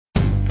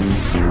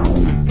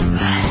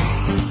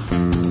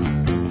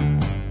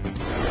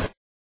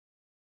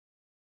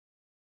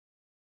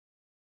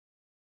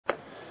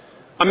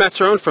I'm Matt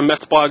Cerrone from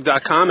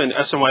MetsBlog.com and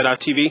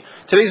SNY.TV.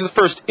 Today's the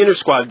first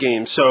Intra-Squad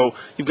game, so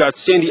you've got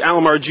Sandy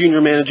Alomar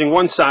Jr. managing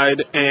one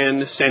side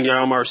and Sandy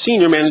Alomar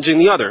Sr. managing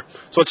the other.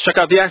 So let's check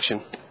out the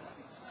action.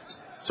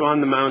 So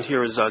on the mound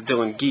here is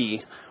Dylan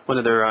Gee, one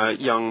of their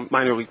young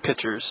minor league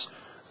pitchers.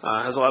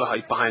 Has a lot of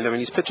hype behind him, and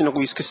he's pitching to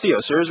Luis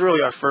Castillo. So here's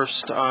really our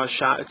first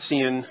shot at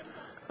seeing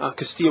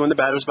Castillo in the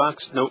batter's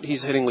box. Note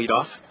he's hitting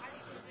leadoff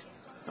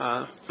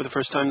for the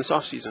first time this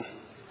offseason.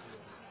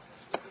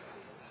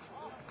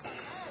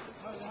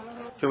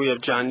 Here we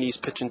have John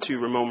Neese pitching to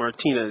Ramon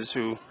Martinez,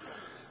 who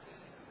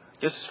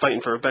I guess is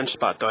fighting for a bench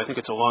spot, though I think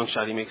it's a long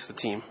shot he makes the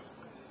team.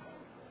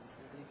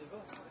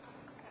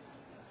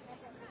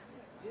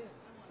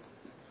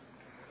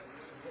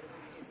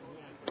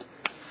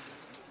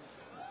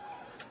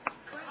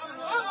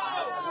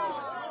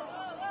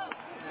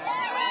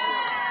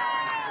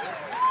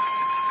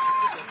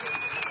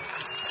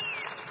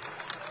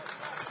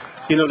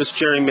 You notice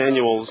Jerry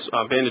Manuel's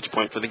vantage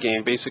point for the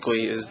game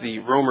basically is the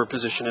roamer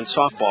position in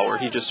softball, where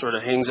he just sort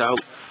of hangs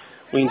out,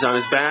 leans on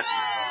his bat,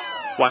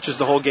 watches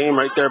the whole game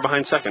right there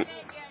behind second.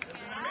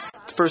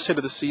 The first hit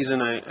of the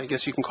season, I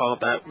guess you can call it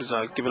that, was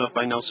given up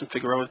by Nelson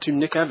Figueroa to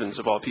Nick Evans,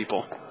 of all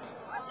people.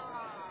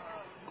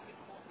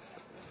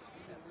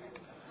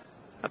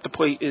 At the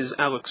plate is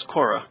Alex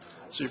Cora.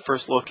 So your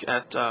first look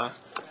at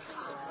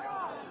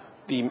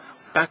the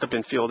backup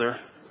infielder,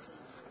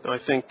 though I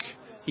think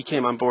he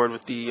came on board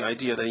with the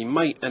idea that he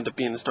might end up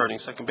being the starting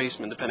second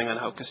baseman, depending on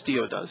how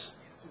Castillo does.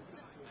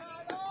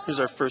 Here's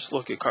our first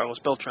look at Carlos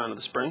Beltran of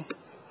the spring.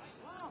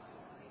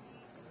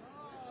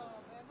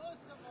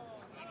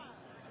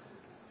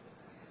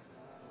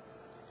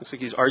 Looks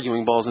like he's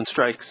arguing balls and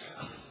strikes.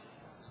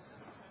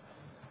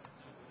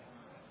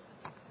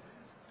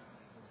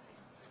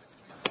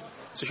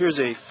 So here's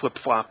a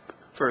flip-flop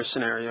for a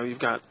scenario. You've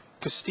got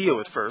Castillo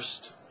at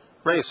first,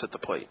 Reyes at the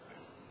plate.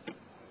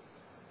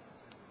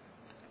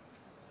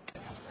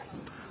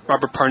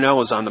 Robert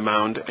Parnell is on the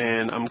mound,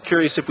 and I'm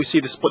curious if we see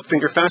the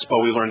split-finger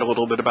fastball we learned a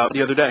little bit about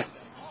the other day.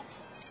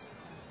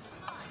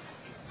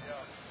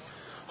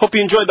 Hope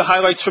you enjoyed the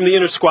highlights from the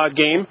Intra-Squad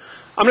game.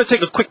 I'm going to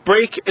take a quick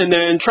break and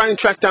then try and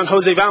track down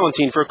Jose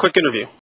Valentin for a quick interview.